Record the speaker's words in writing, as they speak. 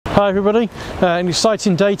Hi everybody, an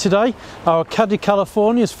exciting day today. Our Caddy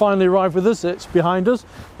California has finally arrived with us, it's behind us.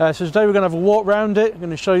 So today we're going to have a walk around it. I'm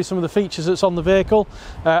going to show you some of the features that's on the vehicle,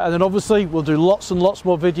 and then obviously we'll do lots and lots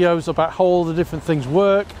more videos about how all the different things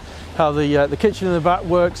work, how the kitchen in the back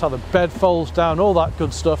works, how the bed folds down, all that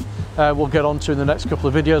good stuff we'll get onto in the next couple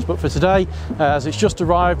of videos. But for today, as it's just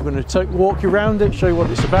arrived, we're going to walk you around it, show you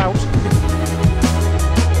what it's about.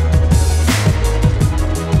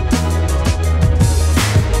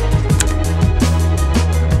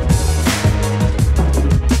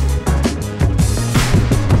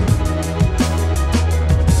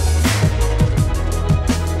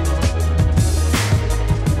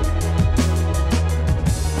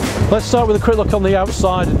 Let's start with a quick look on the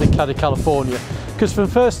outside of the Caddy California, because from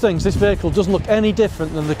first things, this vehicle doesn't look any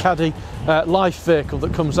different than the Caddy Life vehicle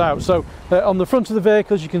that comes out. So on the front of the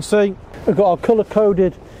vehicle, as you can see, we've got our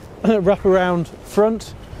colour-coded wraparound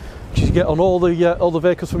front, which you get on all the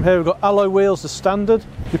vehicles from here. We've got alloy wheels as standard.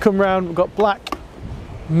 You come round, we've got black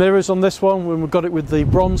mirrors on this one, when we've got it with the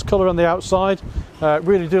bronze colour on the outside.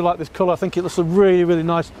 Really do like this colour. I think it looks really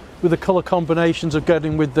nice with the colour combinations of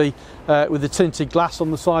getting with the tinted glass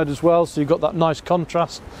on the side as well, so you've got that nice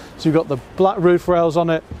contrast. So you've got the black roof rails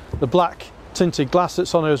on it, the black tinted glass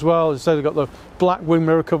that's on it as well. As I said, you've got the black wing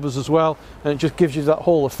mirror covers as well, and it just gives you that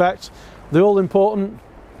whole effect. The all important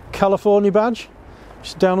California badge, which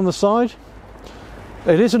is down on the side.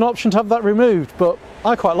 It is an option to have that removed, but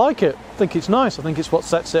I quite like it. I think it's nice. I think it's what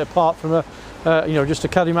sets it apart from just a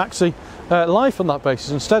Caddy Maxi Life on that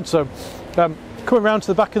basis instead. So coming around to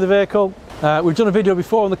the back of the vehicle, we've done a video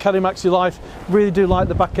before on the Caddy Maxi Life. Really do like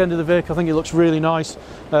the back end of the vehicle. I think it looks really nice.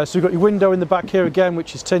 So you've got your window in the back here again,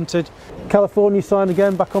 which is tinted. California sign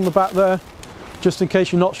again back on the back there, just in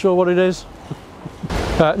case you're not sure what it is.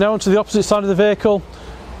 Now onto the opposite side of the vehicle.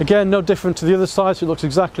 Again, no different to the other side, so it looks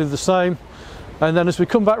exactly the same. And then as we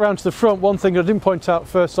come back round to the front, one thing I didn't point out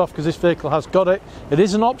first off, because this vehicle has got it, it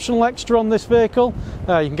is an optional extra on this vehicle. You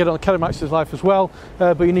can get it on the Caddy Maxi Life as well,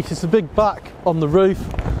 but you need the big back on the roof,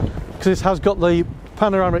 because this has got the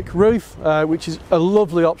panoramic roof, which is a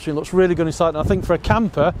lovely option. It looks really good inside, and I think for a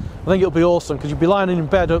camper, I think it'll be awesome, because you'll be lying in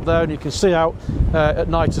bed up there and you can see out at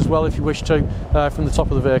night as well if you wish to, from the top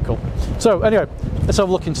of the vehicle. So anyway, let's have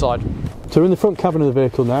a look inside. So we're in the front cabin of the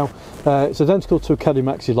vehicle now. It's identical to a Caddy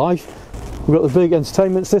Maxi Life. We've got the big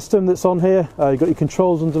entertainment system that's on here. You've got your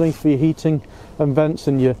controls underneath for your heating and vents,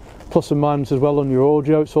 and your plus and minus as well on your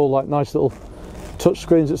audio. It's all like nice little touch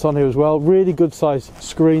screens that's on here as well. Really good size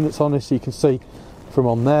screen that's on here, so you can see from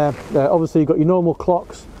on there. Obviously you've got your normal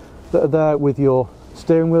clocks that are there with your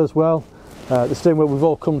steering wheel as well. The steering wheel we've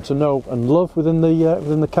all come to know and love within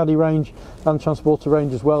the Caddy range and Transporter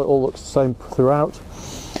range as well. It all looks the same throughout.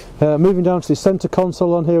 Moving down to the centre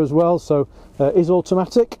console on here as well, so is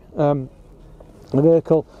automatic. The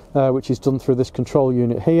vehicle, which is done through this control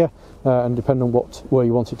unit here, and depending on where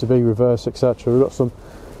you want it to be, reverse, etc. We've got some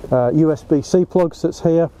USB-C plugs that's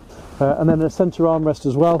here, and then a centre armrest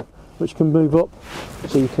as well, which can move up,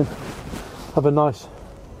 so you can have a nice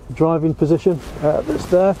driving position that's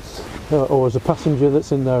there, or as a passenger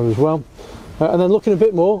that's in there as well. And then looking a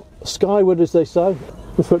bit more skyward, as they say,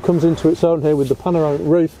 this one comes into its own here with the panoramic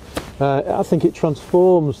roof. I think it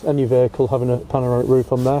transforms any vehicle having a panoramic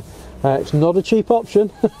roof on there. It's not a cheap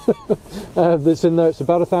option that's in there. It's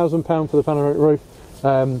about £1,000 for the panoramic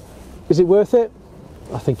roof. Is it worth it?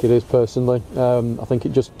 I think it is, personally. I think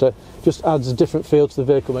it just adds a different feel to the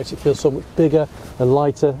vehicle, makes it feel so much bigger and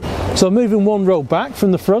lighter. So moving one row back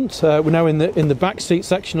from the front, we're now in the back seat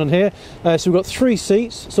section on here. So we've got 3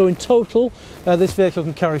 seats. So in total, this vehicle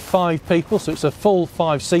can carry 5 people, so it's a full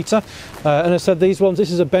 5-seater. And I said this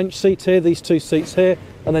is a bench seat here, these 2 seats here,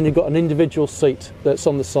 and then you've got an individual seat that's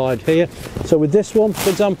on the side here. So with this one, for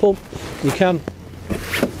example, you can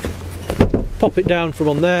pop it down from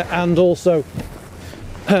on there and also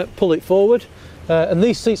pull it forward. And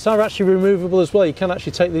these seats are actually removable as well. You can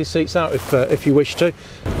actually take these seats out if you wish to.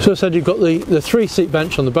 So I said you've got the 3-seat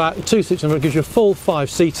bench on the back, 2 seats on the front, gives you a full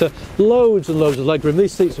 5-seater, loads and loads of legroom.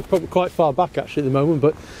 These seats are probably quite far back actually at the moment,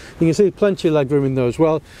 but you can see plenty of legroom in there as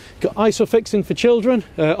well. You've got ISO fixing for children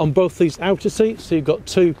on both these outer seats, so you've got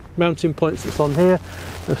 2 mounting points that's on here.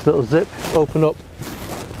 This little zip, open up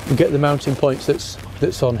and get the mounting points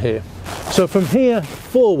that's on here. So from here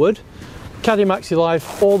forward, Caddy Maxi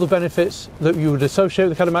Life, all the benefits that you would associate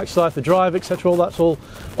with the Caddy Maxi Life, the drive, etc., all that's all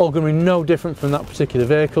going to be no different from that particular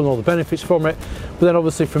vehicle and all the benefits from it. But then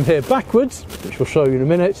obviously from here backwards, which we'll show you in a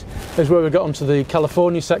minute, is where we got onto the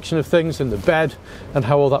California section of things and the bed and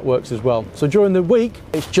how all that works as well. So during the week,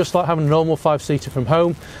 it's just like having a normal 5-seater from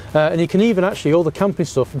home, and you can even actually, all the camping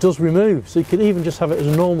stuff does remove, so you can even just have it as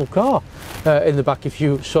a normal car in the back if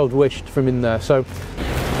you so wished from in there. So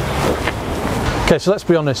okay, so let's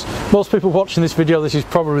be honest, most people watching this video, this is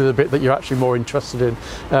probably the bit that you're actually more interested in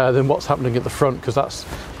than what's happening at the front, because that's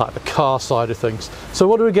like the car side of things. So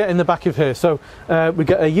what do we get in the back of here? So we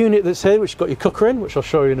get a unit that's here, which has got your cooker in, which I'll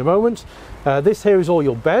show you in a moment. This here is all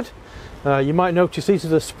your bed. You might notice these are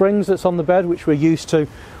the springs that's on the bed, which we're used to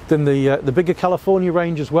in the bigger California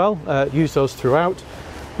range as well. Use those throughout.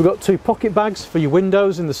 We've got 2 pocket bags for your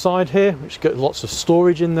windows in the side here, which get lots of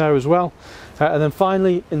storage in there as well. And then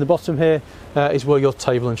finally, in the bottom here is where your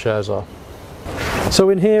table and chairs are. So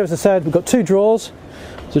in here, as I said, we've got 2 drawers.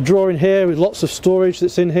 There's a drawer in here with lots of storage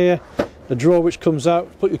that's in here. A drawer which comes out,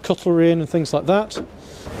 put your cutlery in and things like that.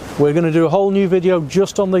 We're going to do a whole new video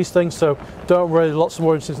just on these things, so don't worry, lots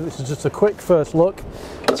more instances. This is just a quick first look.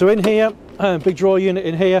 So in here, big drawer unit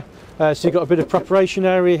in here. So you've got a bit of preparation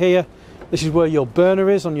area here. This is where your burner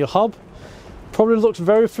is on your hob. Probably looks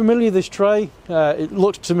very familiar, this tray. It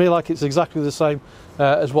looks to me like it's exactly the same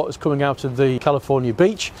as what is coming out of the California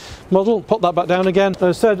Beach model. Put that back down again. As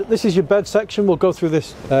I said, this is your bed section. We'll go through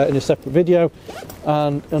this in a separate video.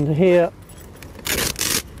 And here,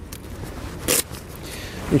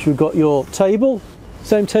 which we've got your table.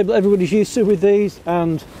 Same table everybody's used to with these,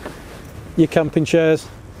 and your camping chairs.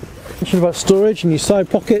 Mention about storage and your side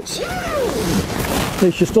pockets.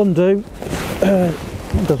 These just undo.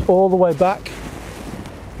 It goes all the way back.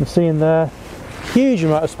 You can see in there, huge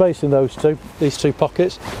amount of space in these two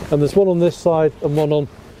pockets, and there's one on this side and one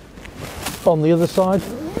on the other side.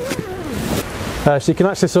 So you can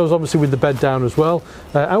access those obviously with the bed down as well.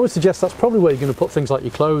 I would suggest that's probably where you're going to put things like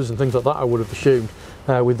your clothes and things like that, I would have assumed,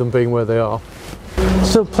 with them being where they are.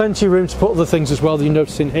 Still plenty of room to put other things as well that you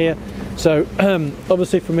notice in here. So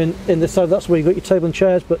obviously from in this side, that's where you've got your table and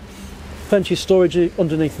chairs, but plenty of storage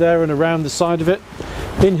underneath there and around the side of it.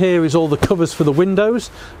 In here is all the covers for the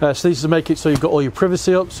windows, so these to make it so you've got all your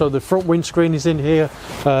privacy up. So the front windscreen is in here,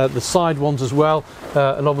 the side ones as well,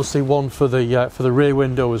 and obviously one for the rear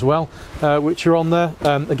window as well, which are on there.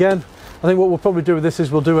 Again, I think what we'll probably do with this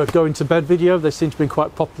is we'll do a going to bed video. They seem to be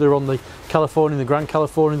quite popular on the California, the Grand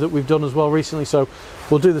California that we've done as well recently, so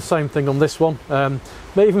we'll do the same thing on this one.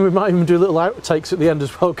 We might even do little outtakes at the end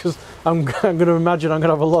as well, because I'm going to imagine I'm going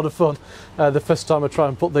to have a lot of fun the first time I try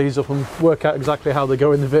and put these up and work out exactly how they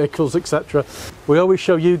go in the vehicles, etc. We always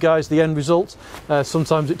show you guys the end result.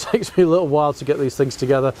 Sometimes it takes me a little while to get these things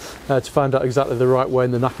together to find out exactly the right way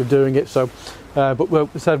and the knack of doing it. So, but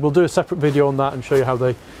we said we'll do a separate video on that and show you how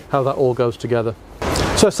that all goes together.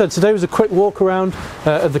 So I said today was a quick walk around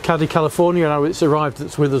of the Caddy California and how it's arrived.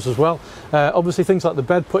 It's with us as well. Obviously things like the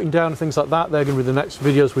bed putting down and things like that, they're going to be the next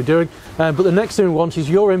videos we're doing. But the next thing we want is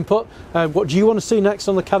your input. What do you want to see next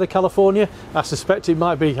on the Caddy California? I suspect it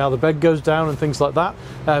might be how the bed goes down and things like that.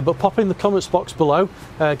 But pop in the comments box below.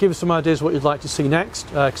 Give us some ideas what you'd like to see next.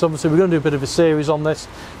 Because obviously we're going to do a bit of a series on this.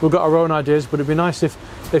 We've got our own ideas, but it'd be nice if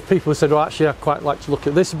people said, well, actually I'd quite like to look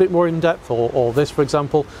at this a bit more in depth, or this for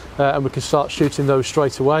example, and we can start shooting those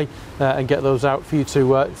straight away and get those out for you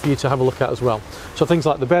to have a look at as well. So things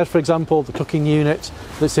like the bed, for example, the cooking unit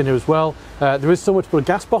that's in here as well. There is somewhere to put a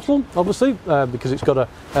gas bottle, obviously, because it's got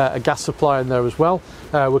a gas supply in there as well.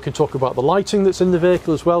 We can talk about the lighting that's in the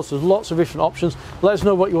vehicle as well, so there's lots of different options. Let us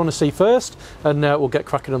know what you want to see first, and we'll get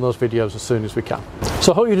cracking on those videos as soon as we can.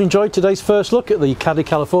 So I hope you'd enjoyed today's first look at the Caddy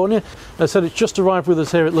California. As I said, it's just arrived with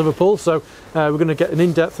us here at Liverpool, so we're going to get an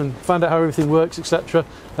in-depth and find out how everything works, etc.,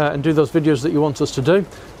 and do those videos that you want us to do.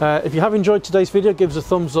 If you have enjoyed today's video, give us a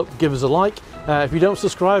thumbs up, give us a like. If you don't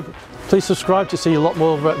subscribe, please subscribe to see a lot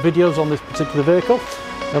more videos on this particular vehicle,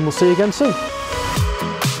 and we'll see you again soon.